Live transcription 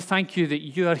thank you that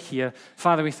you are here.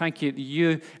 Father, we thank you that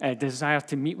you desire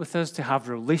to meet with us, to have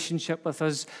a relationship with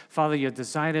us. Father, your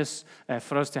desire is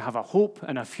for us to have a hope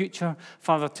and a future.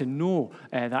 Father, to know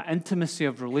that intimacy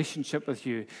of relationship with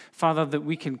you. Father, that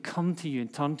we can come to you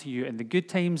and turn to you in the good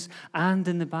times and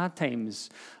in the bad times.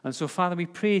 And so, Father, we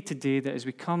pray today that as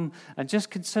we come and just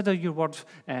consider your word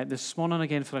this morning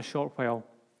again for a short while,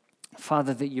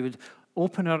 Father, that you would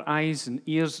open our eyes and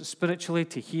ears spiritually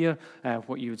to hear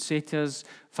what you would say to us.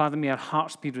 Father, may our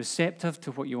hearts be receptive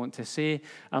to what you want to say.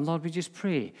 And Lord, we just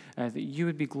pray that you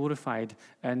would be glorified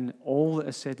in all that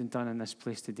is said and done in this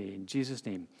place today. In Jesus'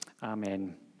 name,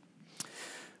 amen.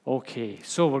 Okay,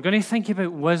 so we're going to think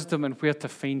about wisdom and where to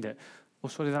find it. Oh,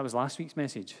 sorry, that was last week's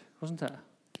message, wasn't it?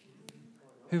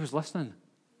 Who was listening?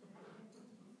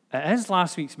 It is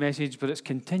last week's message, but it's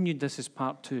continued. This is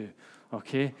part 2,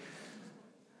 okay?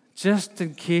 Just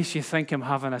in case you think I'm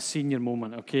having a senior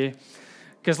moment, okay?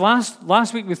 Because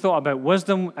last week we thought about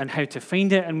wisdom and how to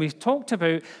find it, and we talked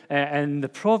about in the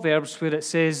Proverbs where it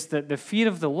says that the fear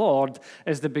of the Lord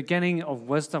is the beginning of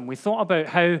wisdom. We thought about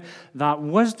how that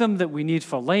wisdom that we need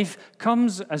for life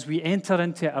comes as we enter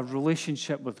into a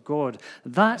relationship with God.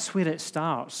 That's where it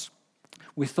starts.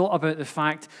 We thought about the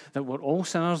fact that we're all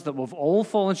sinners, that we've all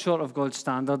fallen short of God's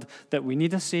standard, that we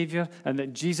need a Savior, and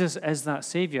that Jesus is that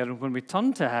Savior. And when we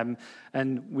turn to Him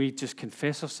and we just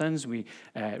confess our sins, we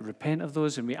repent of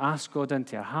those, and we ask God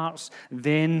into our hearts,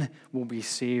 then we'll be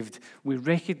saved. We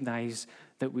recognize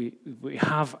that we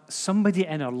have somebody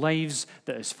in our lives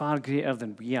that is far greater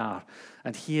than we are.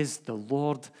 And He is the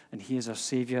Lord, and He is our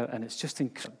Savior, and it's just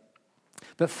incredible.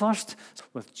 But first,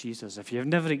 with Jesus. If you've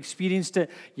never experienced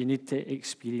it, you need to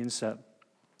experience it.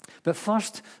 But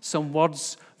first, some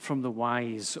words from the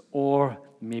wise, or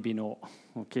maybe not.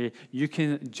 Okay, you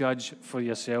can judge for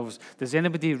yourselves. Does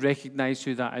anybody recognize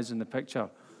who that is in the picture?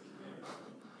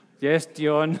 Yes,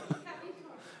 Dion,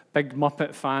 big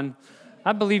Muppet fan.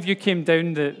 I believe you came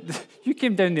down the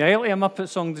aisle to a Muppet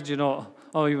song, did you not?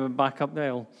 Oh, you went back up the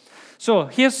aisle. So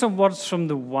here's some words from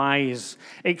the wise.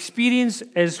 Experience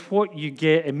is what you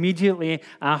get immediately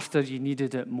after you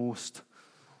needed it most. Have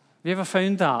you ever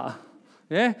found that?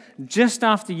 Yeah? Just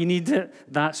after you need it,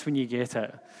 that's when you get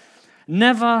it.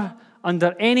 Never,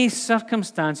 under any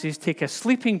circumstances, take a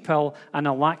sleeping pill and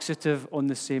a laxative on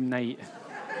the same night.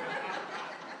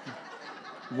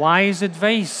 Wise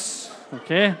advice,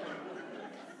 okay?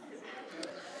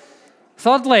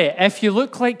 Thirdly, if you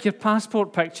look like your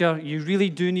passport picture, you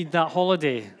really do need that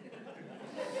holiday.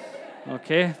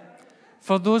 Okay?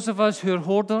 For those of us who are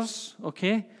hoarders,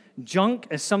 okay, junk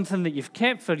is something that you've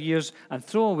kept for years and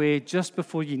throw away just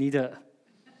before you need it.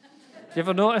 Have you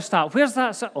ever noticed that? Where's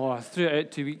that? Oh, I threw it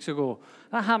out 2 weeks ago.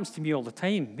 That happens to me all the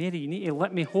time. Mary, you need to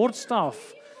let me hoard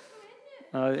stuff.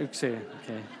 Okay.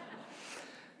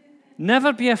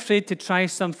 Never be afraid to try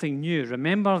something new.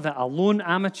 Remember that a lone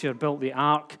amateur built the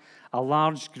Ark. A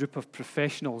large group of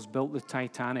professionals built the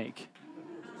Titanic.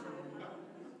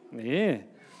 Yeah.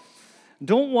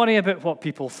 Don't worry about what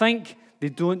people think. They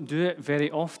don't do it very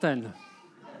often.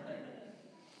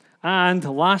 And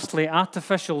lastly,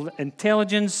 artificial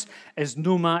intelligence is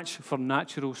no match for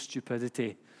natural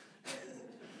stupidity.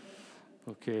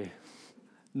 Okay.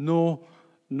 No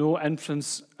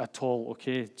inference at all,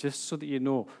 okay? Just so that you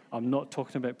know, I'm not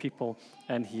talking about people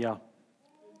in here.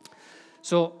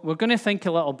 So we're going to think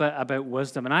a little bit about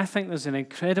wisdom, and I think there's an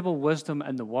incredible wisdom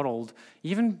in the world.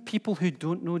 Even people who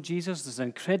don't know Jesus, there's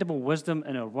incredible wisdom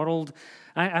in our world.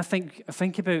 I think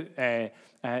about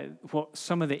what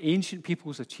some of the ancient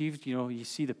peoples achieved. You know, you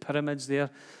see the pyramids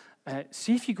there.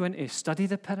 See if you go in to study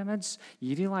the pyramids,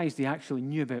 you realize they actually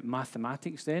knew about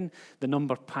mathematics then. The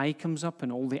number pi comes up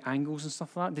and all the angles and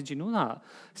stuff like that. Did you know that?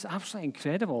 It's absolutely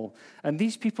incredible. And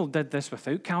these people did this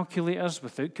without calculators,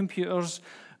 without computers.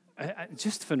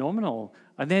 Just phenomenal.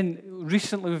 And then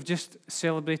recently we've just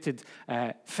celebrated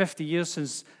 50 years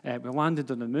since we landed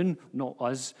on the moon. Not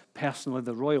us, personally,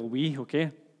 the royal we,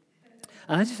 okay?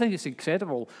 And I just think it's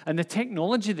incredible. And the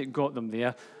technology that got them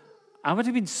there, I would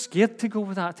have been scared to go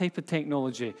with that type of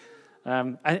technology.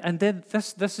 And then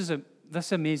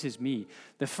this amazes me.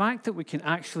 The fact that we can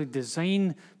actually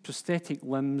design prosthetic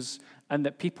limbs and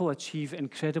that people achieve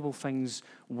incredible things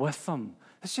with them.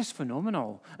 It's just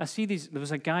phenomenal. I see these. There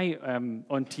was a guy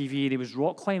on TV, and he was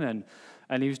rock climbing,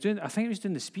 and I think he was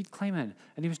doing the speed climbing,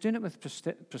 and he was doing it with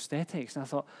prosthetics, and I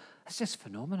thought, it's just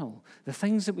phenomenal. The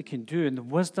things that we can do and the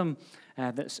wisdom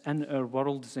that's in our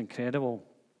world is incredible.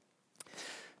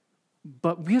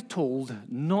 But we're told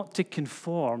not to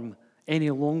conform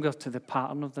any longer to the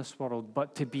pattern of this world,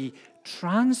 but to be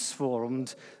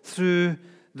transformed through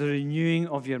the renewing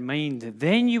of your mind.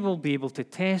 Then you will be able to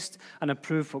test and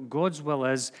approve what God's will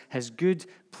is, his good,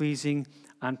 pleasing,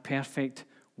 and perfect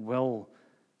will.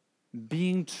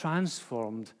 Being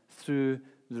transformed through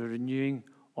the renewing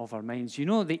of our minds. You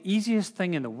know, the easiest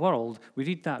thing in the world, we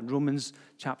read that in Romans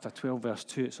chapter 12, verse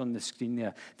 2, it's on the screen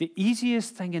there. The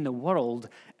easiest thing in the world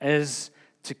is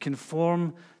to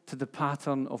conform to the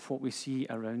pattern of what we see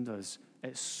around us.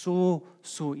 It's so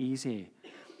easy.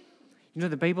 You know,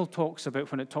 the Bible talks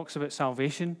about, when it talks about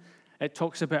salvation, it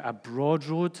talks about a broad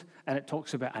road and it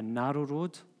talks about a narrow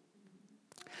road.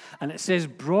 And it says,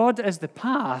 broad is the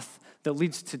path that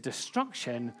leads to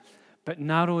destruction, but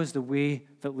narrow is the way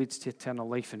that leads to eternal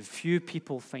life, and few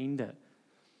people find it.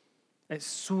 It's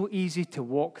so easy to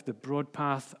walk the broad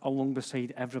path along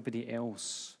beside everybody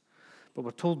else, but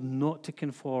we're told not to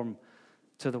conform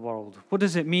to the world. What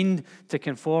does it mean to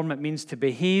conform? It means to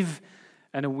behave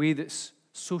in a way that's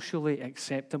socially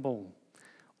acceptable,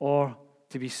 or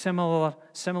to be similar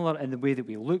in the way that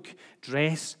we look,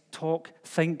 dress, talk,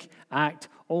 think, act,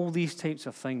 all these types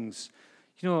of things.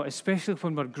 You know, especially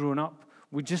when we're growing up,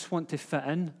 we just want to fit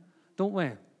in, don't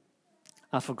we?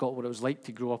 I forgot what it was like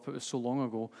to grow up. It was so long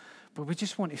ago. But we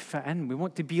just want to fit in. We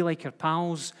want to be like our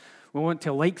pals. We want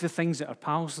to like the things that our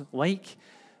pals like.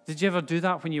 Did you ever do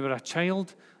that when you were a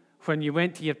child? When you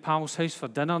went to your pal's house for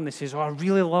dinner and they says, oh, I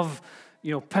really love,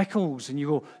 pickles. And you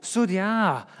go, so do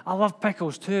I. I love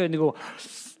pickles too. And they go,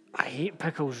 I hate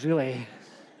pickles, really.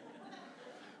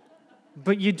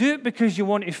 But you do it because you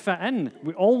want to fit in.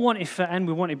 We all want to fit in.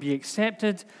 We want to be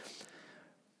accepted.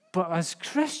 But as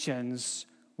Christians,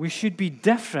 we should be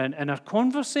different in our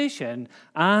conversation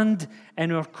and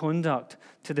in our conduct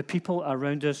to the people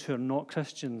around us who are not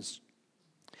Christians.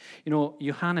 You know,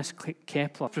 Johannes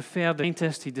Kepler, preferred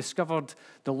scientist, he discovered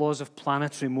the laws of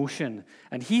planetary motion.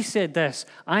 And he said this,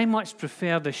 I much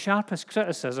prefer the sharpest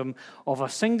criticism of a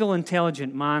single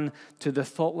intelligent man to the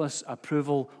thoughtless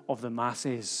approval of the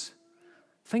masses.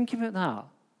 Think about that.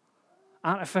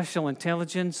 Artificial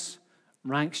intelligence,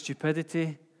 rank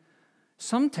stupidity.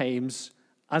 Sometimes,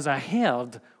 as a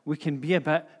herd, we can be a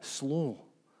bit slow.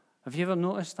 Have you ever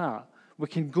noticed that? We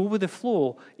can go with the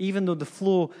flow, even though the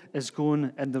flow is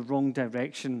going in the wrong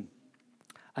direction.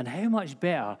 And how much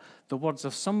better the words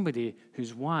of somebody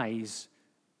who's wise,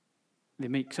 they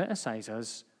might criticize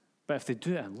us, but if they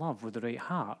do it in love with the right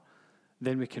heart,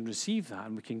 then we can receive that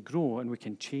and we can grow and we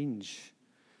can change.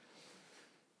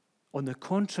 On the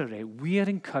contrary, we are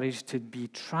encouraged to be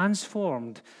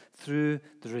transformed through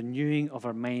the renewing of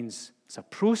our minds. It's a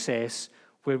process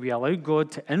where we allow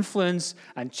God to influence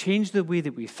and change the way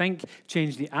that we think,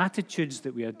 change the attitudes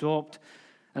that we adopt,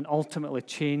 and ultimately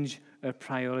change our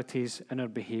priorities and our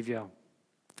behavior.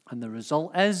 And the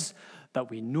result is that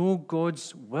we know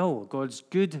God's will, God's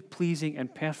good, pleasing,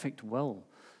 and perfect will.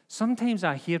 Sometimes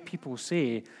I hear people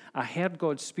say, I heard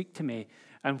God speak to me,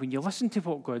 and when you listen to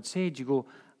what God said, you go,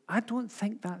 I don't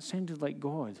think that sounded like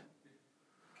God.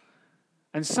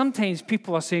 And sometimes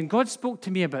people are saying, God spoke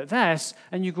to me about this,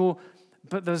 and you go,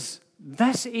 but there's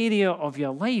this area of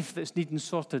your life that's needing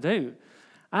sorted out.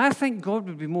 I think God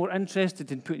would be more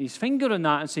interested in putting his finger on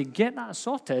that and say, get that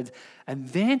sorted, and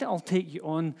then I'll take you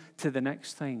on to the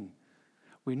next thing.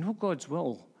 We know God's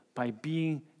will by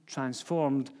being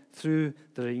transformed through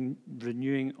the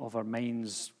renewing of our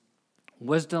minds.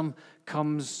 Wisdom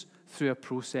comes through a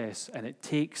process, and it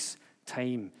takes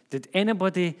time. Did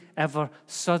anybody ever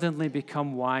suddenly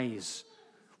become wise?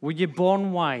 Were you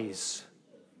born wise?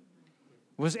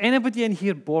 Was anybody in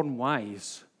here born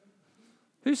wise?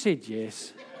 Who said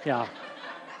yes? Yeah.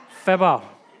 Fibber.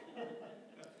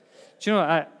 Do you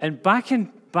know, and back in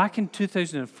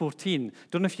 2014,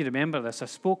 don't know if you remember this, I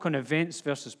spoke on events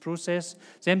versus process.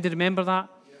 Does anybody remember that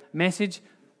message?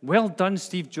 Well done,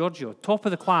 Steve Giorgio, top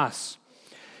of the class.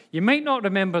 You might not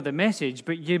remember the message,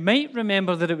 but you might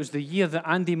remember that it was the year that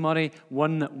Andy Murray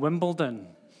won Wimbledon.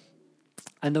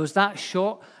 And there was that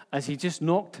shot as he just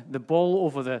knocked the ball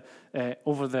over the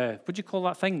what do you call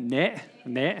that thing?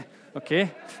 Net.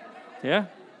 Okay. Yeah.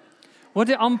 What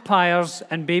do umpires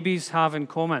and babies have in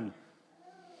common?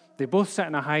 They both sit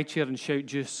in a high chair and shout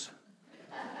juice.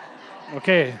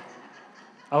 Okay.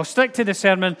 I'll stick to the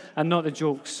sermon and not the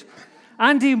jokes.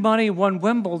 Andy Murray won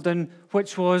Wimbledon,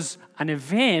 which was an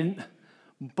event,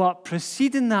 but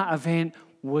preceding that event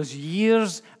was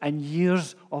years and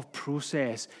years of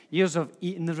process, years of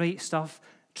eating the right stuff,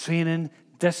 training,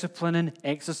 disciplining,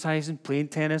 exercising, playing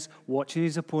tennis, watching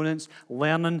his opponents,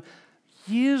 learning.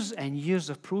 Years and years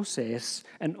of process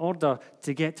in order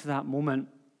to get to that moment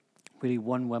where he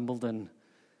won Wimbledon.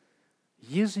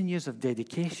 Years and years of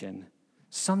dedication,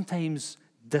 sometimes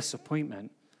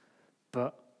disappointment,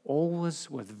 but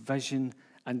always with vision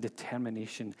and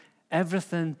determination.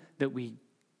 Everything that we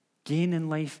gain in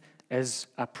life is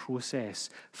a process.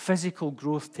 Physical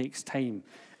growth takes time.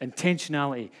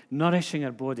 Intentionality, nourishing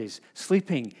our bodies,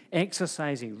 sleeping,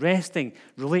 exercising, resting,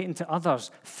 relating to others,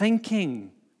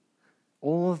 thinking.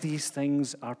 All of these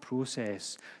things are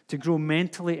process. To grow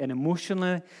mentally and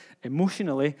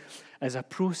emotionally is a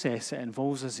process that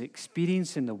involves us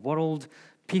experiencing the world,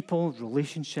 people,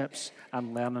 relationships,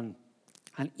 and learning.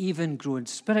 And even growing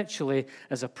spiritually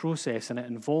is a process, and it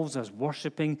involves us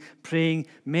worshiping, praying,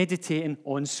 meditating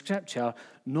on Scripture,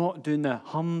 not doing the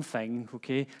hum thing,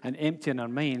 okay, and emptying our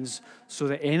minds so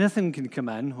that anything can come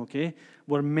in, okay.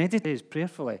 We're meditating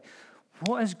prayerfully.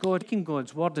 What is God in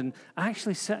God's Word, and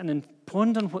actually sitting and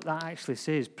pondering what that actually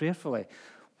says prayerfully?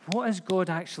 What is God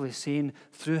actually saying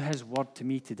through His Word to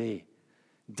me today?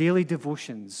 Daily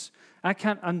devotions. I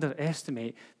can't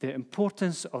underestimate the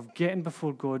importance of getting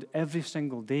before God every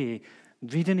single day,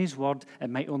 reading His Word.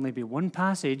 It might only be one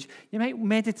passage. You might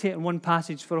meditate on one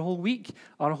passage for a whole week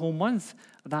or a whole month.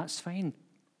 That's fine.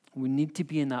 We need to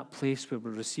be in that place where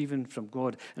we're receiving from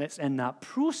God. And it's in that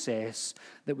process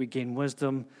that we gain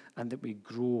wisdom and that we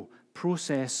grow.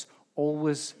 Process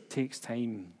always takes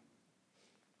time.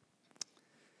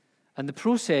 And the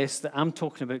process that I'm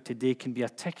talking about today can be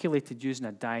articulated using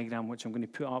a diagram, which I'm going to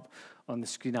put up on the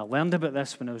screen. I learned about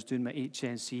this when I was doing my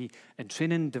HNC in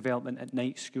training and development at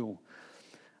night school.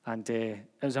 And it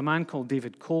was a man called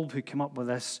David Kolb who came up with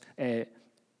this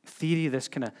theory, this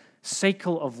kind of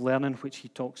cycle of learning, which he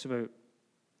talks about.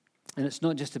 And it's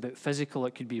not just about physical.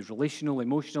 It could be relational,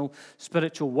 emotional,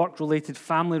 spiritual, work-related,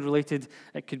 family-related.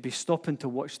 It could be stopping to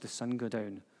watch the sun go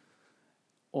down.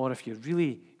 Or if you're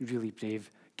really, really brave,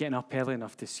 getting up early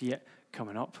enough to see it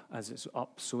coming up, as it's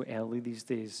up so early these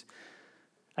days.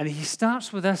 And he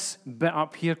starts with this bit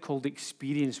up here called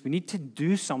experience. We need to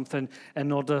do something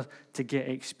in order to get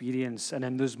experience. And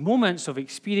in those moments of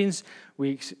experience,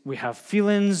 we have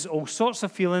feelings, all sorts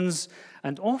of feelings,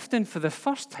 and often for the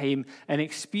first time in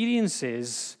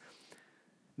experiences,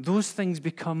 those things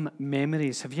become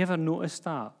memories. Have you ever noticed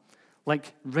that?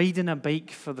 Like riding a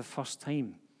bike for the first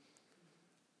time.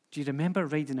 Do you remember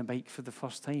riding a bike for the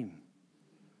first time?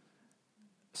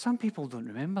 Some people don't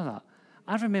remember that.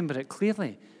 I remember it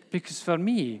clearly because for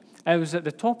me, I was at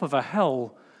the top of a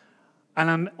hill and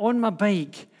I'm on my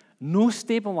bike, no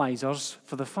stabilizers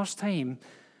for the first time,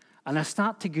 and I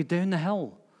start to go down the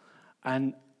hill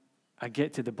and I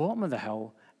get to the bottom of the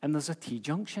hill and there's a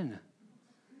T-junction.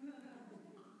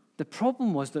 The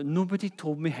problem was that nobody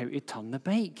told me how to turn the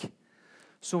bike.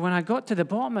 So when I got to the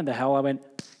bottom of the hill, I went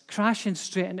crashing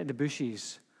straight into the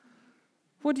bushes.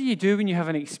 What do you do when you have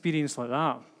an experience like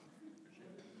that?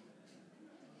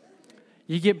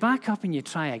 You get back up and you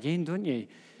try again, don't you?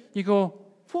 You go,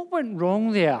 what went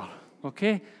wrong there?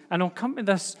 Okay? And I'll come to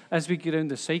this as we go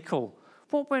around the cycle.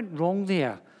 What went wrong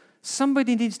there?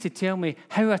 Somebody needs to tell me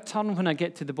how I turn when I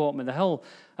get to the bottom of the hill.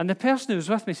 And the person who was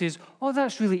with me says, oh,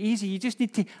 that's really easy. You just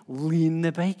need to lean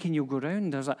the bike and you'll go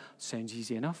round. I was like, sounds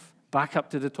easy enough. Back up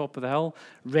to the top of the hill,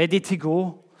 ready to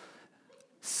go.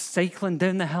 Cycling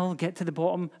down the hill, get to the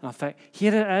bottom. And I thought,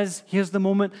 here it is. Here's the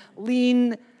moment.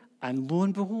 Lean. And lo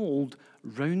and behold,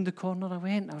 round the corner I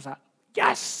went. I was like,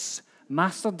 yes,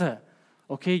 mastered it.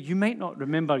 Okay, you might not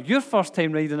remember your first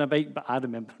time riding a bike, but I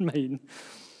remember mine.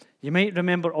 You might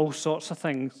remember all sorts of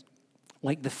things,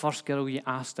 like the first girl you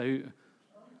asked out,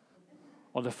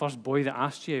 or the first boy that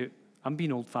asked you out. I'm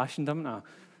being old-fashioned, haven't I?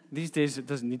 These days, it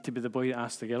doesn't need to be the boy that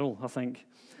asked the girl, I think.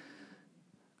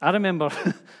 I remember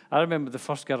the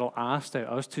first girl I asked out.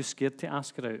 I was too scared to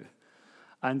ask her out.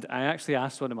 And I actually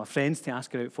asked one of my friends to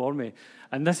ask her out for me.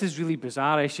 And this is really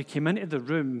bizarre. As she came into the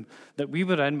room that we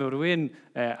were in, we were in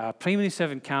a Primary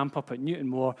 7 camp up at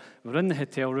Newtonmore. We were in the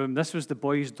hotel room. This was the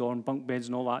boys' dorm, bunk beds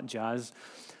and all that jazz.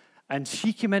 And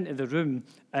she came into the room,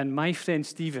 and my friend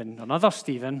Stephen, another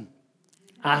Stephen,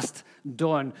 asked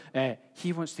Dawn,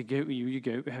 he wants to go out with you. You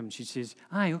go out with him. She says,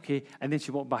 aye, okay. And then she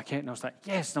walked back out, and I was like,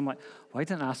 yes. And I'm like, why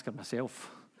didn't I ask her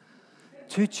myself?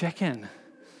 Too chicken.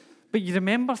 But you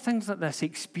remember things like this,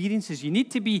 experiences. You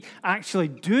need to be actually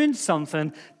doing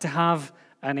something to have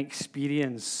an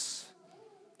experience.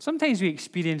 Sometimes we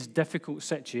experience difficult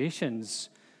situations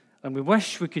and we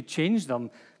wish we could change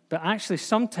them, but actually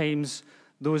sometimes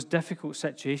those difficult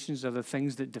situations are the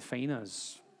things that define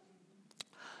us.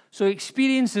 So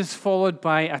experience is followed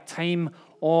by a time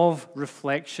of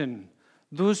reflection.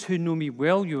 Those who know me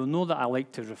well, you'll know that I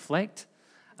like to reflect.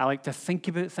 I like to think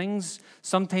about things.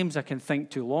 Sometimes I can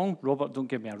think too long. Robert, don't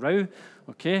give me a row,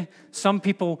 okay? Some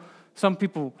people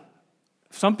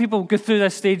Some people go through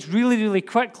this stage really, really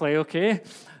quickly, okay?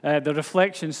 The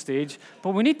reflection stage.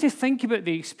 But we need to think about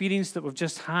the experience that we've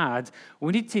just had.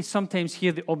 We need to sometimes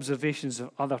hear the observations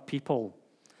of other people,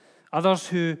 others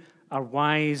who are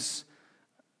wise.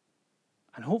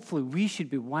 And hopefully we should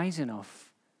be wise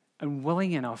enough and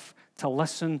willing enough to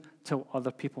listen to what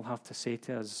other people have to say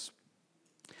to us.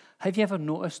 Have you ever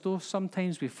noticed, though,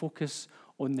 sometimes we focus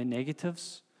on the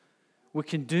negatives? We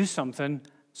can do something.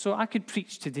 So I could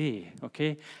preach today,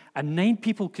 okay? And 9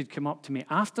 people could come up to me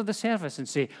after the service and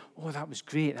say, oh, that was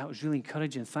great. That was really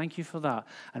encouraging. Thank you for that.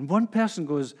 And one person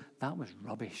goes, that was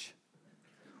rubbish.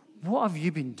 What have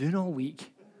you been doing all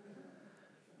week?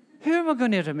 Who am I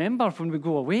going to remember when we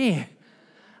go away?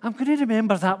 I'm going to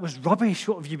remember that was rubbish.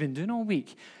 What have you been doing all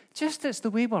week? Just it's the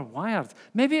way we're wired.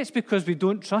 Maybe it's because we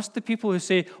don't trust the people who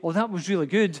say, oh, that was really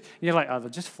good. And you're like, oh, they're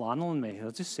just flanneling me.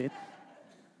 They're just saying.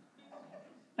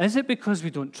 Is it because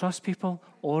we don't trust people,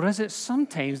 or is it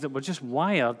sometimes that we're just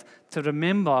wired to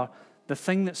remember the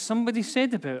thing that somebody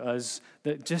said about us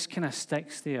that just kind of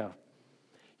sticks there?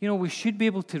 You know, we should be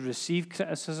able to receive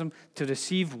criticism, to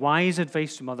receive wise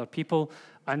advice from other people,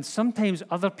 and sometimes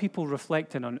other people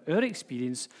reflecting on our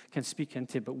experience can speak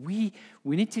into it, but we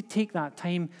need to take that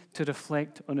time to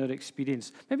reflect on our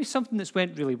experience. Maybe something that's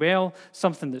went really well,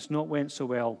 something that's not went so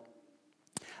well.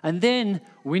 And then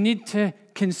we need to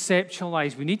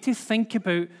conceptualize. We need to think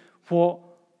about what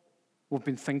we've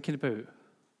been thinking about.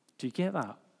 Do you get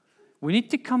that? We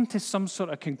need to come to some sort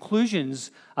of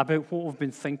conclusions about what we've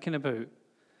been thinking about.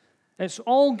 It's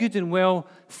all good and well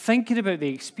thinking about the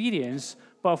experience,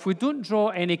 but if we don't draw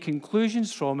any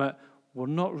conclusions from it, we're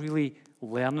not really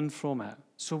learning from it.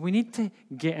 So we need to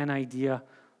get an idea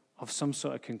of some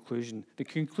sort of conclusion. The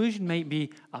conclusion might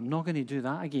be, I'm not going to do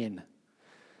that again.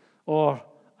 Or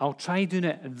I'll try doing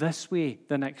it this way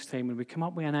the next time when we come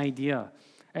up with an idea.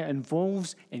 It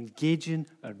involves engaging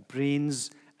our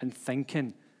brains and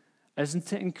thinking.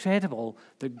 Isn't it incredible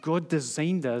that God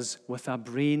designed us with a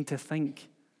brain to think?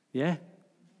 Yeah?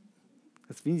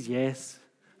 That means yes.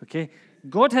 Okay?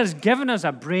 God has given us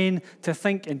a brain to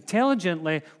think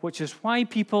intelligently, which is why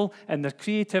people in their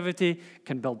creativity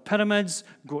can build pyramids,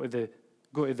 go to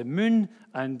the moon,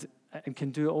 and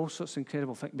can do all sorts of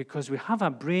incredible things because we have a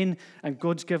brain and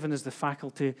God's given us the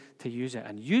faculty to use it.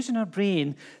 And using our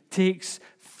brain takes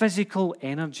physical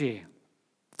energy.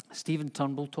 Stephen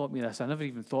Turnbull taught me this. I never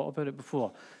even thought about it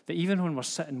before. That even when we're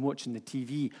sitting watching the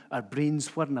TV, our brain's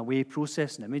whirring away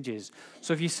processing images.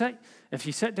 So if you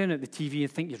sit down at the TV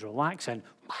and think you're relaxing,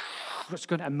 it's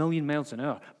going at 1,000,000 miles an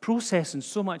hour, processing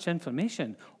so much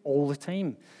information all the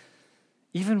time.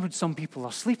 Even when some people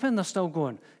are sleeping, they're still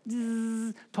going,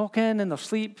 talking in their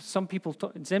sleep. Some people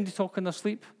talk. Does anybody talk in their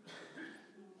sleep?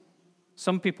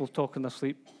 Some people talk in their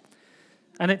sleep.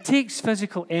 And it takes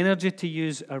physical energy to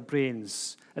use our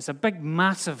brains. It's a big,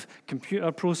 massive computer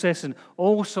processing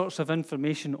all sorts of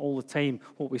information all the time.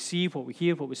 What we see, what we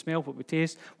hear, what we smell, what we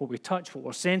taste, what we touch, what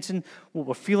we're sensing, what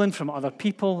we're feeling from other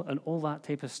people, and all that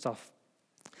type of stuff.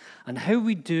 And how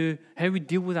we deal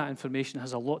with that information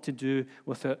has a lot to do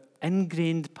with our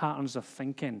ingrained patterns of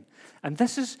thinking. And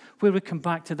this is where we come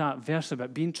back to that verse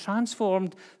about being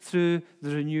transformed through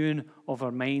the renewing of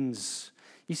our minds.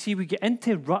 You see, we get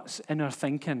into ruts in our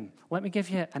thinking. Let me give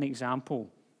you an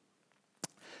example.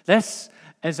 This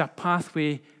is a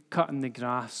pathway cut in the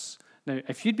grass. Now,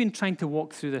 if you'd been trying to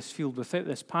walk through this field without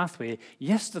this pathway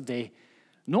yesterday,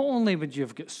 not only would you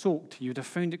have got soaked, you'd have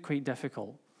found it quite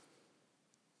difficult.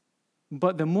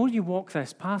 But the more you walk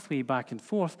this pathway back and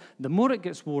forth, the more it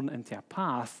gets worn into a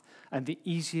path, and the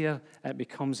easier it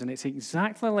becomes. And it's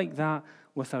exactly like that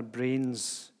with our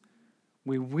brains.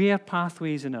 We wear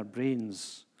pathways in our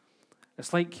brains.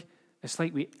 It's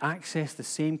like we access the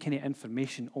same kind of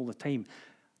information all the time.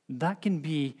 That can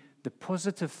be the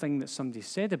positive thing that somebody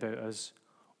said about us,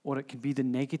 or it can be the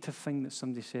negative thing that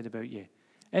somebody said about you.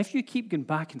 If you keep going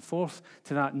back and forth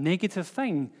to that negative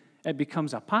thing, it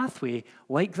becomes a pathway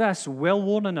like this, well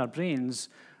worn in our brains,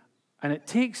 and it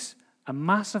takes a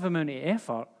massive amount of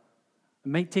effort. It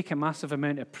might take a massive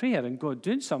amount of prayer and God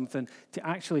doing something to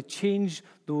actually change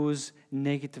those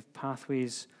negative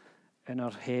pathways in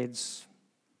our heads.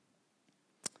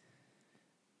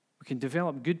 We can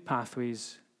develop good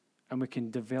pathways and we can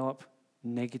develop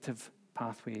negative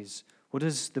pathways. What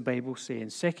does the Bible say? In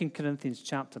 2 Corinthians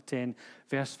chapter 10,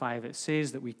 verse 5, it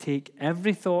says that we take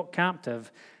every thought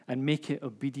captive and make it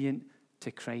obedient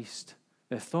to Christ.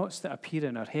 The thoughts that appear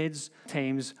in our heads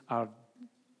times are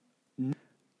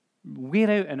wear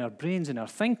out in our brains and our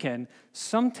thinking,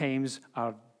 sometimes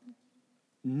are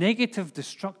negative,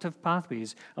 destructive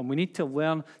pathways, and we need to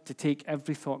learn to take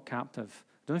every thought captive.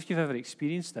 I don't know if you've ever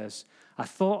experienced this. A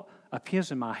thought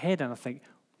appears in my head, and I think,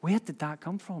 where did that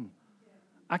come from?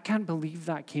 I can't believe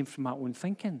that came from my own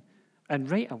thinking. And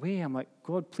right away, I'm like,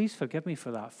 God, please forgive me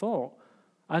for that thought.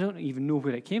 I don't even know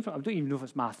where it came from. I don't even know if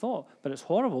it's my thought, but it's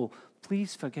horrible.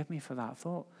 Please forgive me for that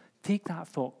thought. Take that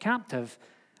thought captive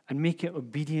and make it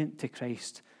obedient to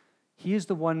Christ. He is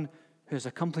the one who has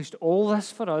accomplished all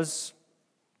this for us.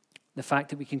 The fact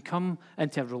that we can come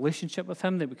into a relationship with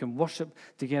him, that we can worship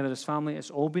together as family,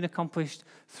 it's all been accomplished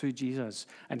through Jesus.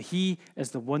 And he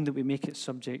is the one that we make it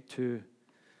subject to.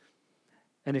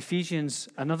 In Ephesians,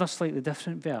 another slightly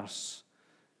different verse,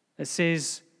 it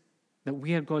says that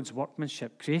we are God's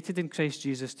workmanship, created in Christ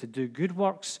Jesus to do good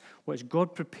works, which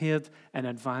God prepared in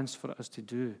advance for us to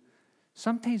do.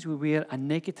 Sometimes we wear a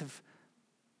negative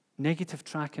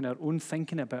track in our own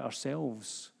thinking about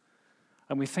ourselves,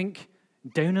 and we think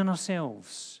down on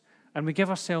ourselves, and we give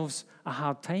ourselves a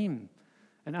hard time.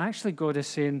 And actually, God is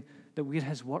saying that we're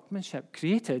his workmanship,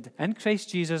 created in Christ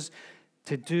Jesus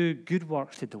to do good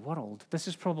works to the world. This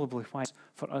is probably why it's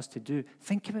for us to do.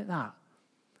 Think about that.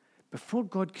 Before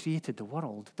God created the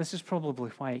world, this is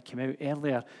probably why it came out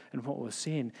earlier in what I was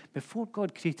saying. Before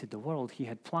God created the world, he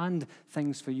had planned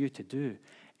things for you to do,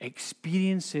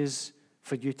 experiences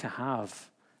for you to have,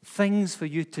 things for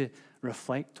you to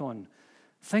reflect on,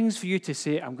 things for you to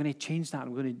say, I'm going to change that,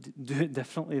 I'm going to do it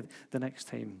differently the next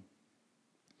time.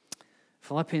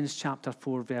 Philippians chapter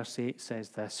 4, verse 8 says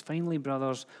this, finally,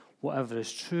 brothers, whatever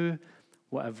is true,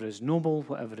 whatever is noble,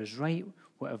 whatever is right,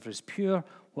 whatever is pure,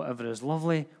 whatever is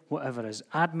lovely, whatever is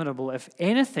admirable, if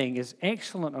anything is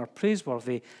excellent or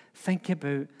praiseworthy, think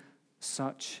about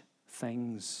such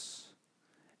things.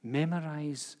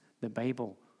 Memorize the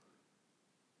Bible.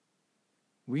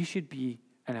 We should be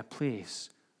in a place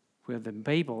where the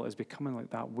Bible is becoming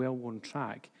like that well-worn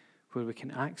track, where we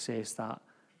can access that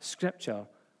scripture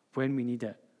when we need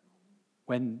it.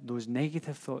 When those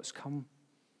negative thoughts come,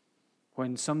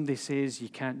 when somebody says you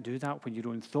can't do that, when your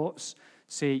own thoughts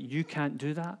say you can't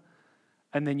do that,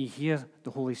 and then you hear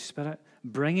the Holy Spirit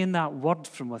bringing that word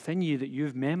from within you that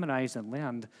you've memorized and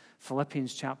learned,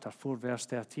 Philippians chapter 4, verse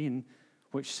 13,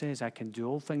 which says, I can do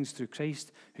all things through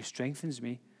Christ who strengthens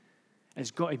me.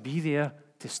 It's got to be there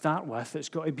to start with. It's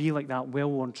got to be like that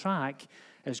well-worn track.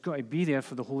 It's got to be there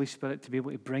for the Holy Spirit to be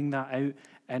able to bring that out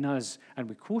in us. And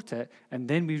we quote it, and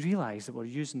then we realize that we're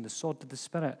using the sword of the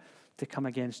Spirit to come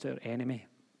against our enemy.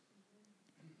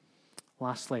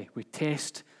 Lastly, we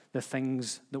test the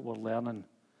things that we're learning.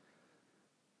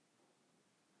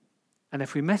 And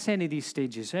if we miss any of these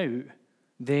stages out,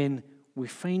 then we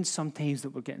find sometimes that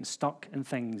we're getting stuck in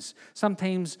things.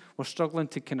 Sometimes we're struggling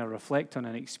to kind of reflect on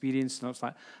an experience, and it's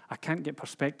like, I can't get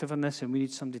perspective on this, and we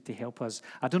need somebody to help us.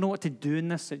 I don't know what to do in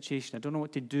this situation. I don't know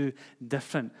what to do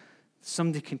different.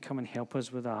 Somebody can come and help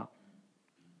us with that.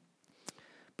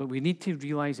 But we need to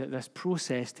realize that this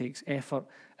process takes effort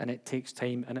and it takes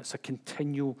time, and it's a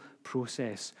continual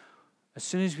process. As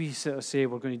soon as we sort of say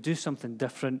we're going to do something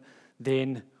different,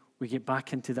 then we get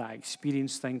back into that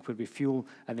experience thing where we feel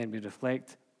and then we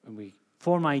reflect and we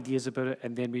form ideas about it,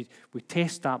 and then we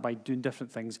test that by doing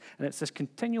different things. And it's this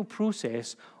continual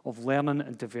process of learning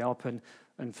and developing,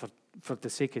 and for the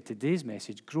sake of today's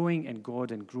message, growing in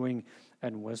God and growing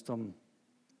in wisdom.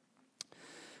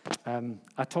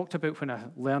 I talked about when I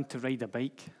learned to ride a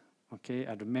bike. Okay,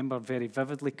 I remember very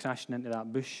vividly crashing into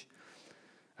that bush.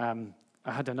 I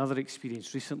had another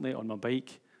experience recently on my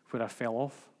bike where I fell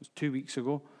off. It was 2 weeks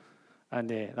ago, and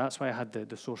that's why I had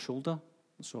the sore shoulder.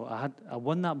 So I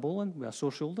won that bowling with a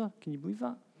sore shoulder. Can you believe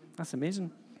that? That's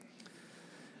amazing.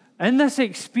 In this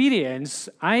experience,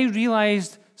 I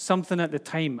realized something at the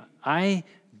time. I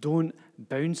don't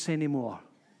bounce anymore.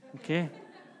 Okay.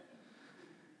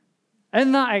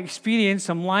 In that experience,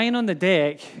 I'm lying on the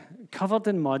deck, covered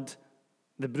in mud,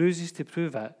 the bruises to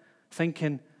prove it,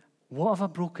 thinking, what have I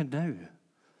broken now?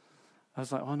 I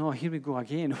was like, oh no, here we go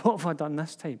again. What have I done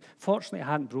this time? Fortunately,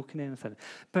 I hadn't broken anything.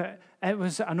 But it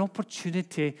was an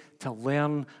opportunity to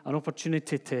learn, an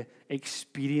opportunity to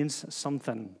experience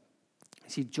something.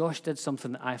 See, Josh did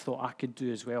something that I thought I could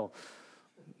do as well.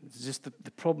 It's just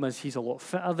the problem is he's a lot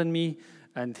fitter than me,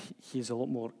 and he's a lot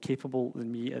more capable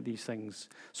than me at these things.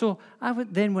 So I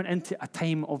then went into a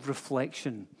time of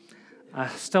reflection. I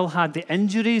still had the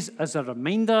injuries as a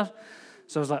reminder.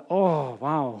 So I was like, oh,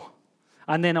 wow.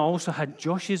 And then I also had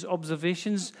Josh's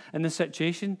observations in the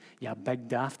situation. Yeah, big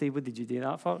dafty, what did you do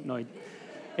that for? No,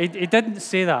 he didn't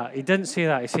say that. He didn't say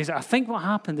that. He says, I think what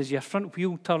happened is your front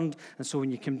wheel turned, and so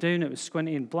when you came down, it was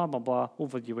squinty and blah, blah, blah,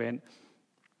 over you went.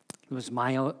 It was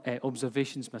my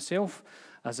observations myself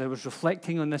as I was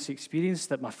reflecting on this experience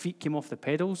that my feet came off the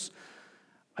pedals.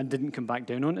 and didn't come back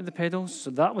down onto the pedals. So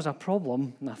that was a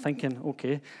problem. And I'm thinking,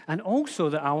 okay. And also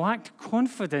that I lacked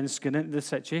confidence going into the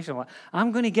situation. Like,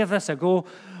 I'm going to give this a go,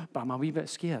 but I'm a wee bit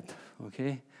scared,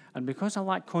 okay? And because I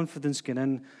lacked confidence going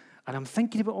in, and I'm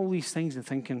thinking about all these things and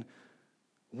thinking,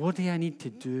 what do I need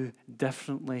to do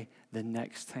differently the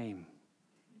next time?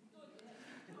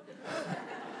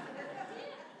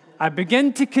 I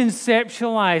begin to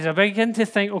conceptualize. I begin to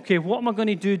think, okay, what am I going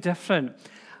to do different?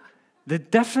 The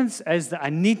difference is that I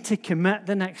need to commit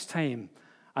the next time.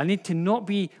 I need to not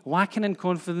be lacking in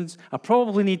confidence. I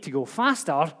probably need to go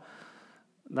faster.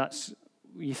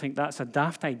 You think that's a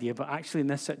daft idea, but actually in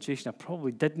this situation, I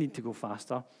probably did need to go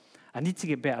faster. I need to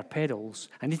get better pedals.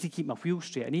 I need to keep my wheels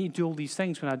straight. I need to do all these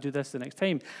things when I do this the next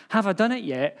time. Have I done it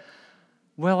yet?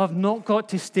 Well, I've not got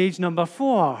to stage number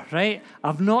 4, right?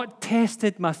 I've not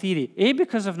tested my theory. A,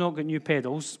 because I've not got new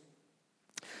pedals,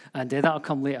 and that'll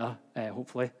come later,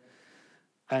 hopefully.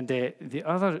 And the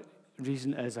other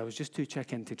reason is I was just too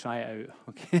chicken to try it out,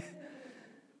 okay?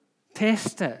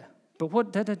 Test it. But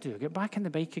what did I do? Get back on the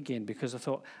bike again, because I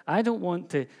thought, I don't want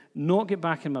to not get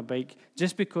back on my bike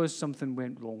just because something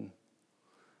went wrong.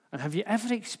 And have you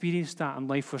ever experienced that in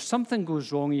life where something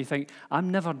goes wrong and you think, I'm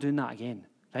never doing that again,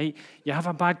 right? You have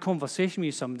a bad conversation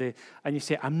with somebody and you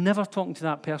say, I'm never talking to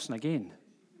that person again.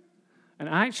 And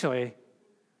actually,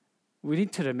 we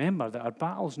need to remember that our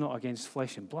battle's not against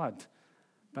flesh and blood,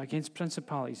 but against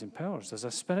principalities and powers. There's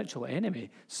a spiritual enemy.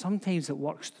 Sometimes it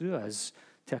works through us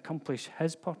to accomplish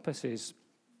his purposes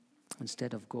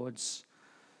instead of God's.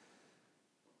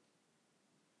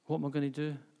 What am I going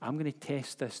to do? I'm going to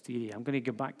test this theory. I'm going to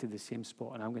go back to the same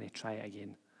spot and I'm going to try it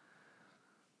again.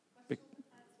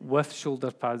 With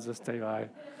shoulder pads this time.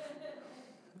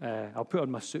 I'll put on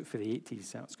my suit for the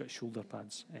 80s. It's got shoulder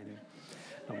pads. Anyway,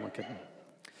 I'm not kidding.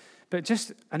 But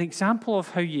just an example of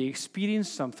how you experience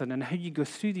something and how you go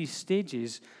through these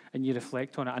stages and you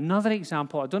reflect on it. Another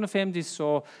example, I don't know if anybody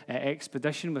saw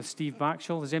Expedition with Steve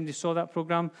Backshall. Has anybody saw that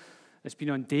program? It's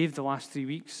been on Dave the last 3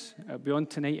 weeks. It'll be on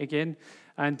tonight again.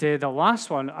 And the last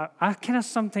one, I kind of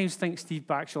sometimes think Steve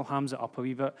Backshall hams it up a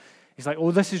wee bit. He's like,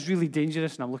 oh, this is really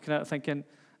dangerous. And I'm looking at it thinking,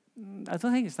 I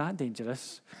don't think it's that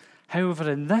dangerous.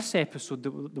 However, in this episode,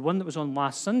 the one that was on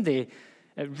last Sunday,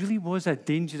 it really was a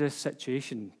dangerous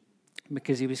situation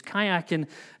because he was kayaking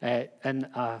in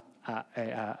a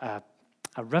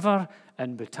river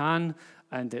in Bhutan,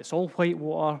 and it's all white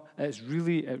water. It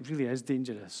really is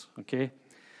dangerous, okay?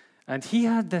 And he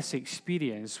had this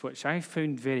experience, which I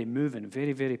found very moving,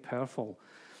 very, very powerful.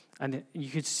 And you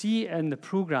could see in the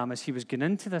program as he was getting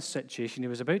into this situation, he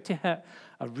was about to hit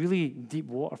a really deep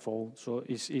waterfall. So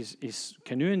he's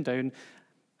canoeing down.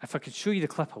 If I could show you the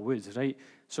clip, I would, right?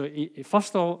 So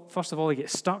first of all, he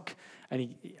gets stuck,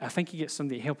 and I think he gets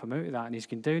somebody to help him out of that, and he's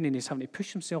going down, and he's having to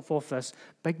push himself off this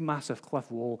big, massive cliff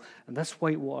wall, and this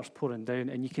white water's pouring down,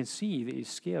 and you can see that he's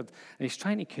scared, and he's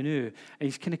trying to canoe, and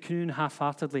he's kind of canoeing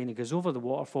half-heartedly, and he goes over the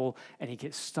waterfall, and he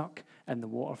gets stuck in the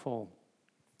waterfall.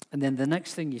 And then the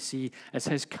next thing you see is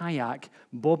his kayak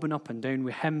bobbing up and down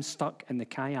with him stuck in the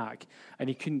kayak, and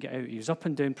he couldn't get out. He was up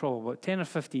and down probably about 10 or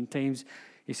 15 times.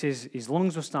 He says his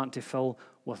lungs were starting to fill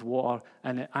with water,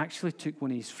 and it actually took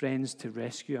one of his friends to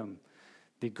rescue him.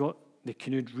 They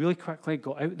canoed really quickly,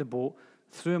 got out the boat,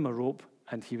 threw him a rope,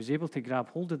 and he was able to grab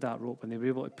hold of that rope, and they were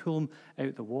able to pull him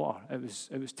out the water. It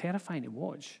was terrifying to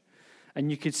watch.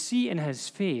 And you could see in his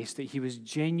face that he was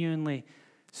genuinely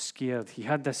scared. He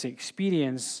had this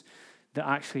experience that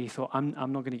actually he thought, I'm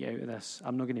not going to get out of this.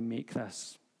 I'm not going to make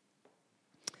this.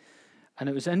 And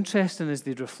it was interesting as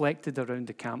they reflected around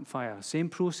the campfire. Same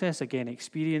process, again,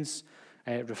 experience,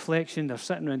 reflection. They're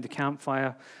sitting around the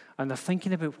campfire and they're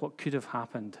thinking about what could have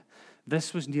happened.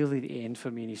 This was nearly the end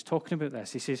for me, and he's talking about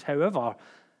this. He says, however,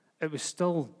 it was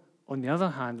still, on the other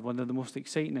hand, one of the most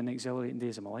exciting and exhilarating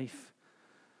days of my life.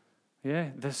 Yeah,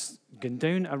 this going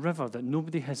down a river that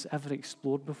nobody has ever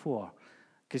explored before.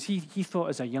 Because he thought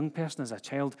as a young person, as a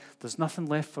child, there's nothing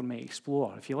left for me to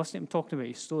explore. If you listen to him talking about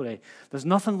his story, there's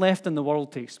nothing left in the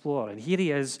world to explore. And here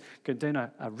he is going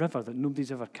down a river that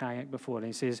nobody's ever kayaked before. And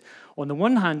he says, on the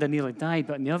one hand, I nearly died,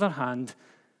 but on the other hand,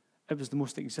 it was the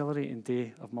most exhilarating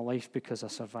day of my life because I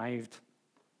survived.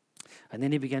 And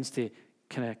then he begins to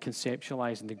kind of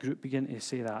conceptualize, and the group begin to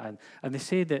say that. And they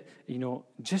say that,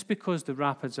 just because the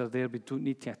rapids are there, we don't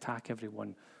need to attack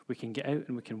everyone. We can get out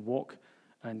and we can walk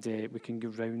and we can go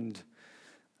round.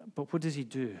 But what does he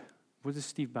do? What does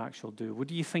Steve Backshall do? What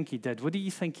do you think he did? What do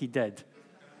you think he did?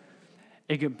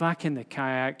 He got back in the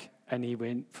kayak and he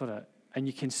went for it. And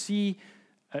you can see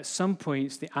at some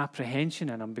points the apprehension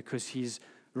in him because he's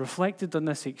reflected on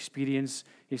this experience.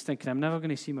 He's thinking, I'm never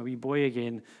going to see my wee boy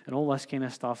again and all this kind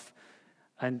of stuff.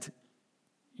 And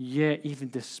yet even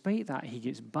despite that, he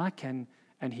gets back in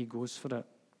and he goes for it.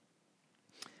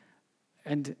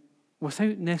 And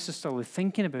without necessarily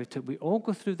thinking about it, we all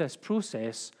go through this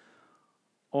process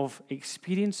of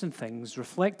experiencing things,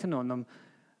 reflecting on them,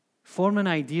 forming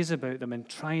ideas about them, and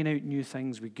trying out new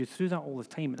things. We go through that all the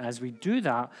time. And as we do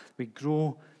that, we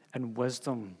grow in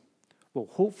wisdom. Well,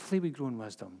 hopefully we grow in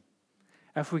wisdom.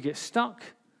 If we get stuck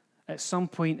at some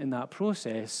point in that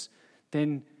process,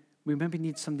 then we maybe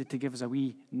need somebody to give us a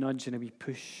wee nudge and a wee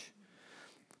push.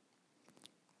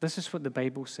 This is what the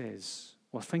Bible says.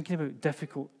 We're thinking about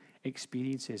difficult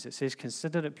experiences. It says,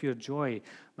 "Consider it pure joy,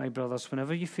 my brothers,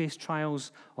 whenever you face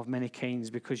trials of many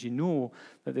kinds, because you know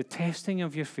that the testing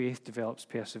of your faith develops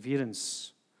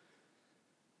perseverance."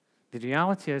 The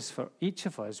reality is, for each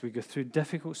of us, we go through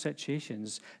difficult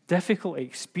situations, difficult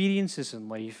experiences in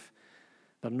life.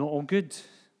 They're not all good.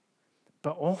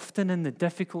 But often in the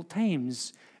difficult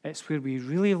times, it's where we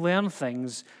really learn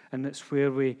things, and it's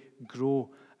where we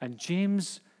grow. And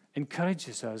James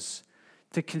encourages us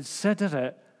to consider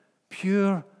it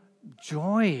pure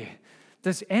joy.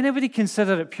 Does anybody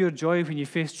consider it pure joy when you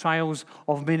face trials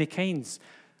of many kinds?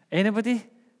 Anybody?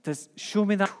 Show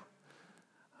me that.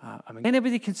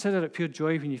 Anybody consider it pure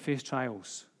joy when you face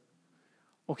trials?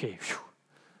 Okay.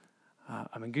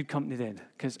 I'm in good company then,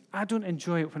 because I don't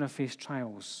enjoy it when I face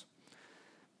trials.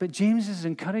 But James is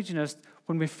encouraging us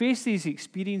when we face these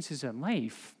experiences in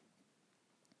life,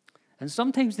 and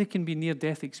sometimes they can be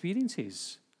near-death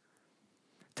experiences,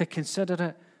 to consider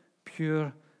it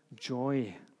pure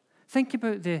joy. Think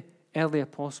about the early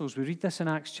apostles. We read this in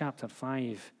Acts chapter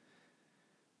 5.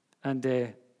 And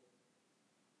they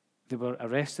were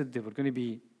arrested. They were going to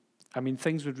be,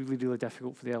 things were really, really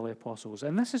difficult for the early apostles.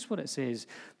 And this is what it says,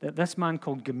 that this man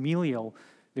called Gamaliel,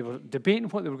 they were debating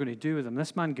what they were going to do with him.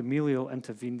 This man Gamaliel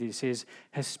intervened. He says,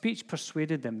 his speech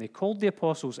persuaded them. They called the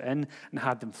apostles in and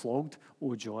had them flogged.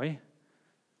 Oh, joy.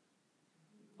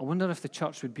 I wonder if the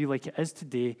church would be like it is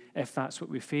today if that's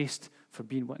what we faced for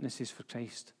being witnesses for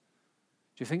Christ.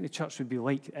 Do you think the church would be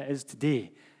like it is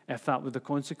today if that were the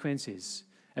consequences,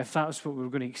 if that was what we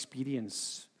were going to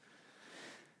experience?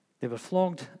 They were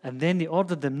flogged, and then they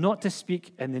ordered them not to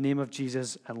speak in the name of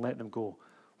Jesus and let them go.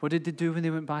 What did they do when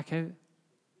they went back out?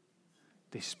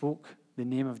 They spoke the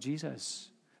name of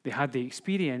Jesus. They had the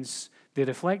experience, they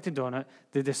reflected on it,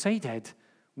 they decided,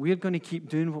 we're going to keep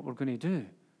doing what we're going to do.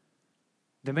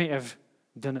 They might have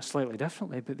done it slightly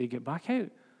differently, but they get back out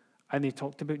and they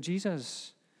talked about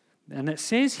Jesus. And it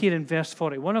says here in verse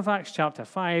 41 of Acts chapter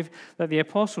 5 that the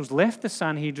apostles left the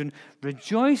Sanhedrin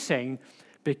rejoicing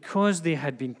because they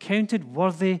had been counted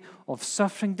worthy of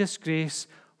suffering disgrace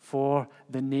for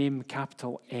the name,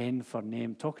 capital N for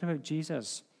name. Talking about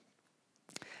Jesus.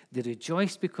 They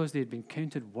rejoiced because they had been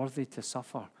counted worthy to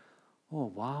suffer. Oh,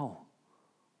 wow.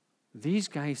 These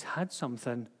guys had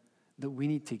something that we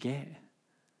need to get,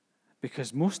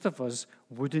 because most of us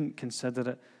wouldn't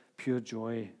consider it pure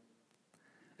joy.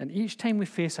 And each time we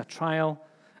face a trial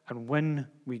and when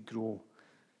we grow,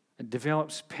 it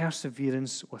develops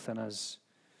perseverance within us.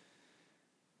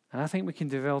 And I think we can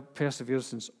develop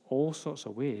perseverance in all sorts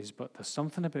of ways, but there's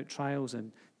something about trials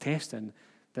and testing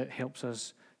that helps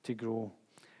us to grow.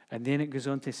 And then it goes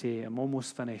on to say, I'm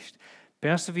almost finished.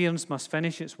 Perseverance must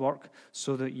finish its work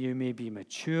so that you may be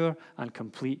mature and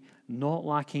complete, not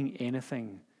lacking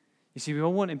anything. You see, we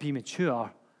all want to be mature.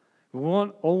 We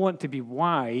all want to be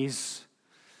wise.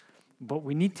 But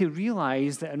we need to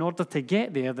realize that in order to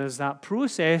get there, there's that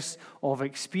process of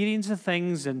experiencing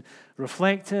things and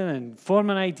reflecting and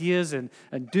forming ideas and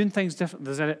doing things different.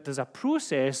 There's a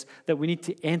process that we need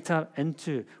to enter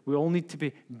into. We all need to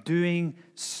be doing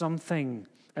something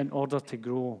in order to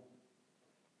grow.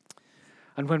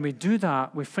 And when we do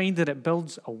that, we find that it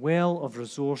builds a well of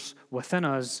resource within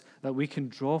us that we can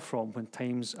draw from when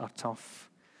times are tough.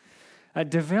 It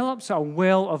develops a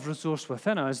well of resource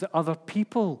within us that other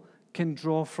people can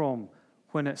draw from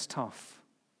when it's tough.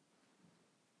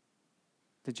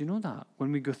 Did you know that?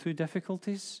 When we go through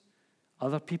difficulties,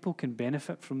 other people can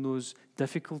benefit from those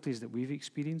difficulties that we've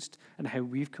experienced and how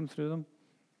we've come through them.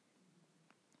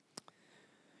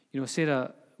 You know,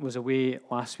 Sarah was away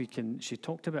last week and she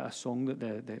talked about a song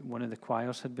that one of the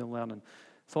choirs had been learning,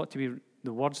 thought to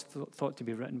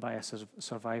be written by a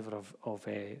survivor of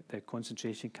the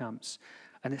concentration camps.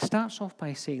 And it starts off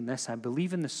by saying this: I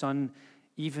believe in the sun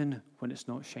even when it's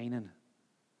not shining.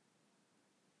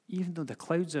 Even though the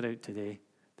clouds are out today,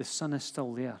 the sun is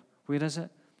still there. Where is it?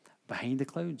 Behind the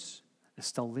clouds. It's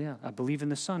still there. I believe in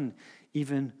the sun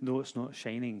even though it's not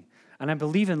shining. And I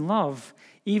believe in love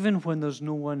even when there's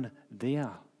no one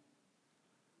there.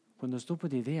 When there's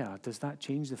nobody there, does that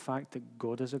change the fact that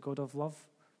God is a God of love?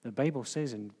 The Bible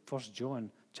says in 1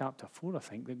 John chapter 4, I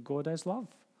think, that God is love.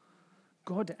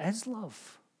 God is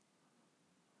love.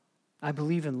 I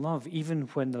believe in love even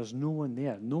when there's no one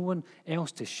there, no one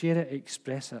else to share it,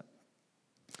 express it.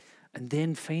 And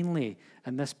then finally,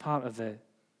 in this part of the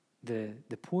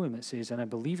poem, it says, and I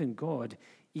believe in God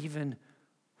even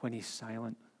when he's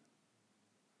silent.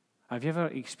 Have you ever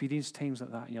experienced times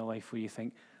like that in your life where you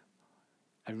think,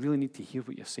 I really need to hear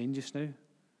what you're saying just now,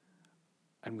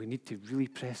 and we need to really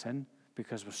press in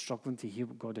because we're struggling to hear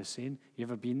what God is saying? You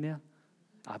ever been there?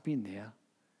 I've been there.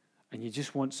 And you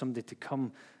just want somebody to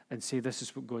come and say, this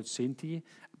is what God's saying to you.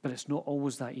 But it's not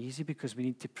always that easy because we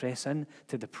need to press in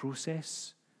to the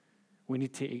process. We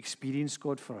need to experience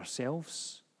God for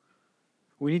ourselves.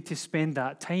 We need to spend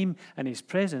that time in his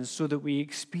presence so that we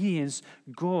experience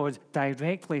God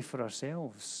directly for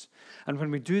ourselves. And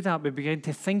when we do that, we begin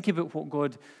to think about what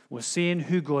God was saying,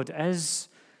 who God is.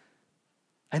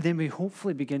 And then we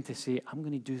hopefully begin to say, I'm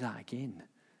going to do that again.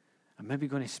 I'm maybe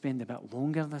going to spend a bit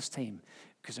longer this time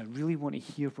because I really want to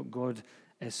hear what God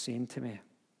is saying to me.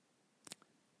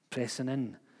 Pressing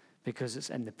in, because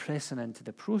it's in the pressing into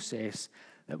the process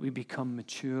that we become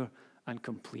mature and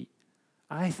complete.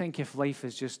 I think if life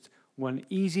is just one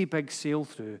easy big sail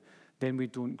through, then we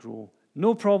don't grow.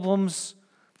 No problems,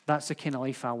 that's the kind of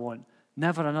life I want.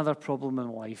 Never another problem in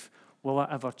life. Will I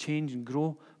ever change and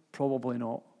grow? Probably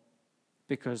not,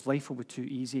 because life will be too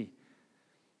easy.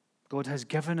 God has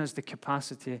given us the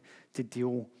capacity to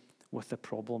deal with the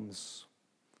problems.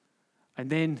 And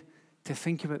then to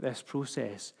think about this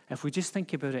process, if we just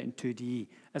think about it in 2D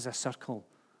as a circle,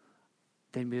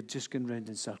 then we're just going round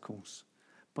in circles.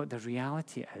 But the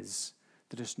reality is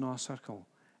that it's not a circle.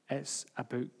 It's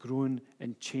about growing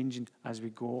and changing as we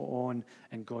go on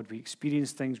in God. We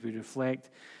experience things, we reflect,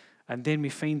 and then we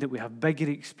find that we have bigger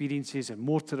experiences and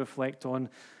more to reflect on,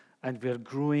 and we're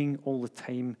growing all the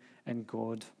time in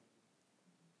God.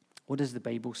 What does the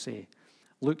Bible say?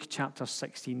 Luke chapter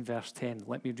 16, verse 10.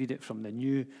 Let me read it from the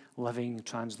New Living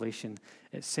Translation.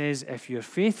 It says, if you're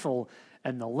faithful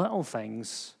in the little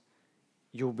things,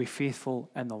 you'll be faithful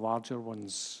in the larger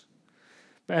ones.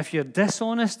 But if you're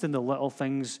dishonest in the little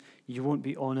things, you won't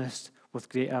be honest with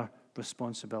greater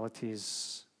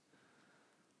responsibilities.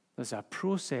 There's a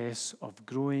process of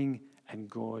growing in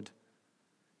God.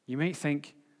 You might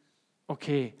think,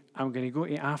 okay, I'm going to go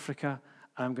to Africa,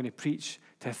 and I'm going to preach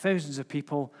to thousands of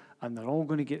people, and they're all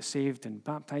going to get saved and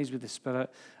baptized with the Spirit,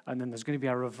 and then there's going to be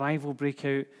a revival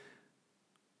breakout.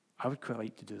 I would quite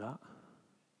like to do that.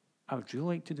 I would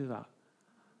really like to do that.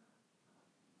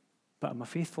 But am I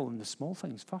faithful in the small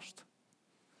things first?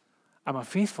 Am I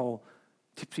faithful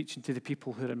to preaching to the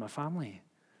people who are in my family?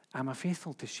 Am I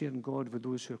faithful to sharing God with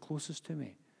those who are closest to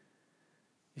me?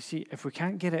 You see, if we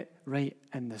can't get it right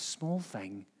in the small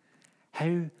thing,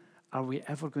 how are we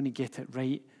ever going to get it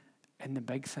right in the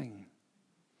big thing?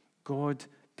 God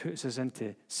puts us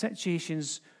into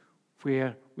situations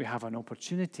where we have an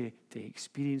opportunity to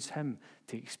experience him,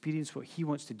 to experience what he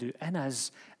wants to do in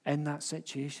us in that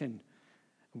situation.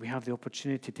 We have the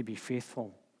opportunity to be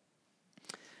faithful.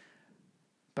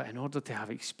 But in order to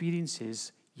have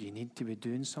experiences, you need to be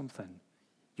doing something.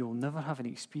 You'll never have an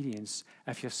experience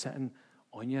if you're sitting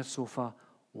on your sofa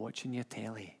watching your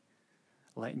telly,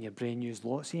 letting your brain use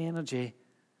lots of energy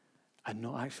and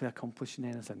not actually accomplishing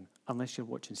anything, unless you're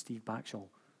watching Steve Backshall,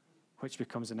 which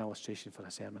becomes an illustration for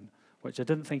a sermon, which I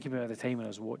didn't think about at the time when I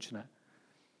was watching it.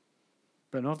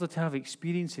 But in order to have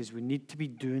experiences, we need to be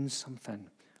doing something.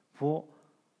 What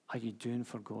are you doing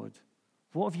for God?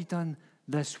 What have you done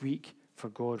this week for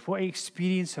God? What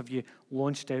experience have you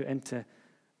launched out into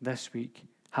this week?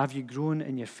 Have you grown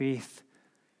in your faith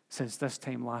since this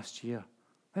time last year?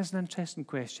 That's an interesting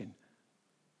question.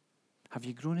 Have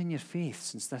you grown in your faith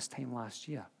since this time last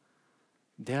year?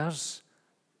 There's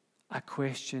a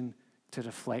question to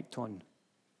reflect on.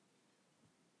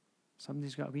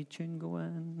 Somebody's got a wee tune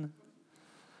going.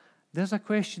 There's a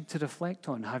question to reflect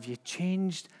on. Have you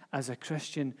changed as a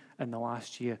Christian in the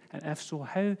last year? And if so,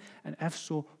 how? And if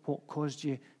so, what caused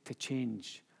you to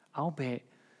change? I'll bet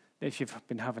that if you've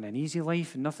been having an easy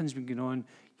life and nothing's been going on,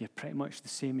 you're pretty much the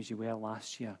same as you were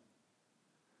last year.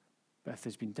 But if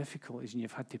there's been difficulties and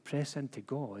you've had to press into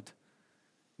God,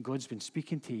 God's been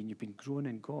speaking to you and you've been growing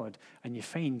in God, and you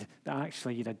find that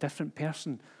actually you're a different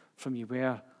person from you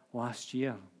were last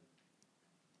year.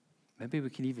 Maybe we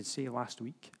can even say last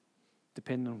week,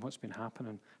 depending on what's been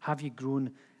happening. Have you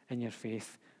grown in your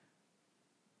faith?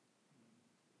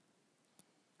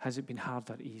 Has it been hard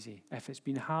or easy? If it's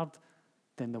been hard,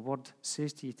 then the word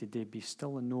says to you today, be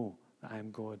still and know that I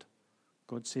am God.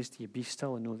 God says to you, be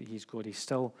still and know that he's God. He's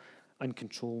still in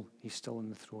control. He's still on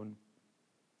the throne.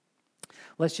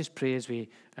 Let's just pray as we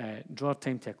draw our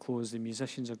time to a close. The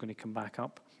musicians are going to come back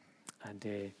up.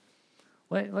 And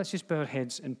let's just bow our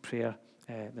heads in prayer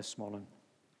this morning.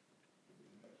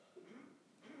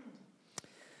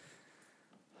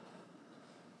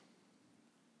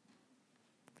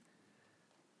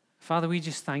 Father, we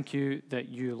just thank you that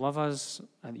you love us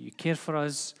and that you care for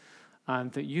us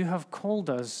and that you have called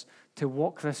us to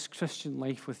walk this Christian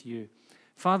life with you.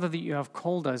 Father, that you have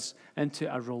called us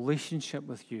into a relationship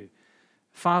with you.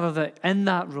 Father, that in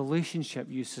that relationship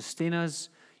you sustain us,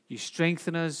 you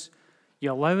strengthen us,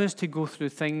 you allow us to go through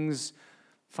things,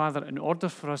 Father, in order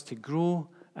for us to grow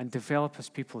and develop as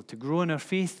people, to grow in our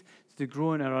faith, to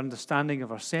grow in our understanding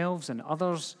of ourselves and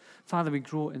others. Father, we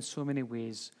grow in so many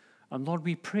ways. And Lord,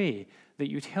 we pray that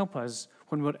you'd help us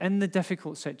when we're in the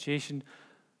difficult situation,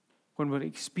 when we're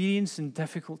experiencing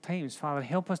difficult times. Father,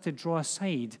 help us to draw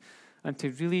aside and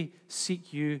to really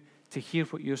seek you to hear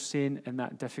what you're saying in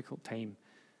that difficult time.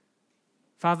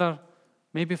 Father,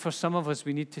 maybe for some of us,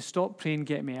 we need to stop praying,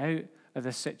 get me out of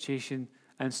this situation,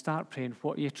 and start praying,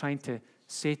 what are you trying to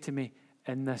say to me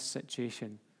in this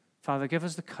situation? Father, give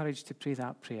us the courage to pray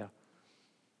that prayer.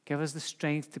 Give us the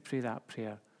strength to pray that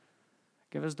prayer.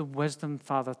 Give us the wisdom,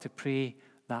 Father, to pray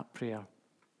that prayer.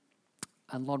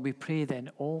 And Lord, we pray that in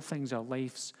all things our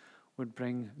lives would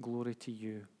bring glory to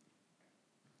you.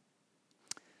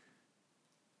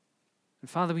 And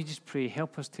Father, we just pray,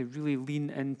 help us to really lean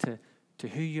into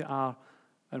who you are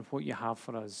and what you have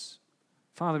for us.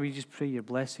 Father, we just pray your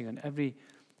blessing on every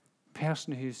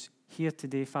person who's here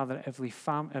today, Father, every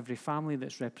family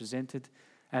that's represented,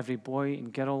 every boy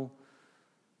and girl,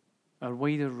 our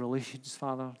wider relations,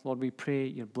 Father. Lord, we pray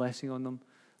your blessing on them.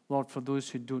 Lord, for those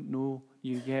who don't know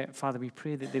you yet, Father, we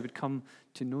pray that they would come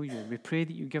to know you. We pray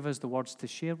that you give us the words to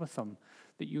share with them,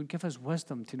 that you would give us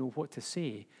wisdom to know what to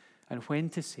say and when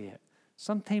to say it.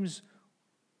 Sometimes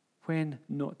when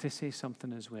not to say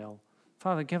something as well.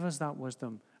 Father, give us that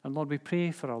wisdom. And Lord, we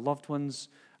pray for our loved ones.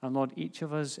 And Lord, each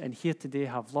of us in here today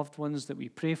have loved ones that we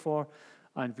pray for.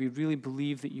 And we really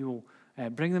believe that you will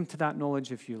bring them to that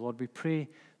knowledge of you. Lord, we pray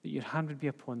that your hand would be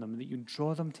upon them, that you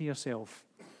draw them to yourself.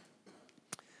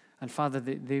 And Father,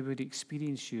 that they would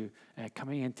experience you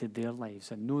coming into their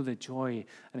lives and know the joy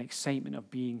and excitement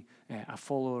of being a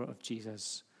follower of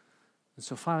Jesus. And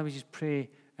so, Father, we just pray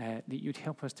that you'd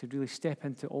help us to really step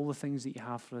into all the things that you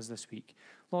have for us this week.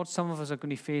 Lord, some of us are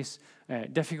going to face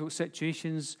difficult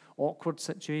situations, awkward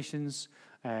situations,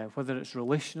 whether it's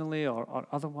relationally or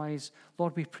otherwise.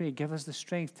 Lord, we pray, give us the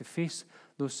strength to face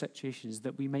those situations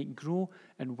that we might grow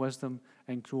in wisdom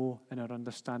and grow in our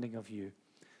understanding of you.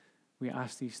 We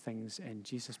ask these things in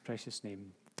Jesus' precious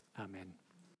name. Amen.